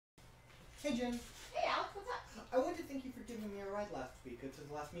Hey, Jen. Hey, Alex, what's up? I wanted to thank you for giving me a ride last week to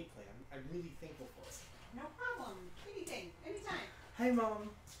the last meat play. I'm really thankful for it. No problem. Anything. Anytime. Hi, Mom.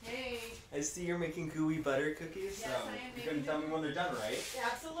 Hey. I see you're making gooey butter cookies. Yes, I am You're making going to tell me when they're done, right? Yeah,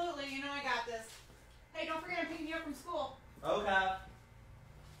 absolutely. You know I got this. Hey, don't forget I'm picking you up from school. Okay.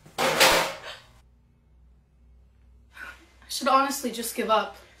 I should honestly just give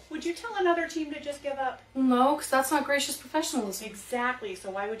up. Would you tell another team to just give up? No, because that's not gracious professionalism. Exactly, so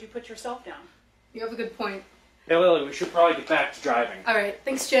why would you put yourself down? You have a good point. Hey Lily, we should probably get back to driving. Alright,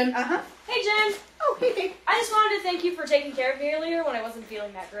 thanks, Jen. Uh-huh. Hey Jen! Oh, hey, babe. I just wanted to thank you for taking care of me earlier when I wasn't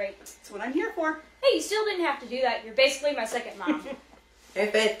feeling that great. That's what I'm here for. Hey, you still didn't have to do that. You're basically my second mom. Hey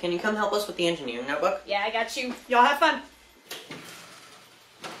Faith, can you come help us with the engineering notebook? Yeah, I got you. Y'all have fun.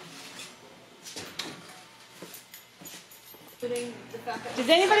 Putting the fact that Does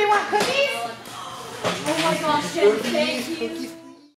anybody want cookies? Oh my gosh, Jen, thank you.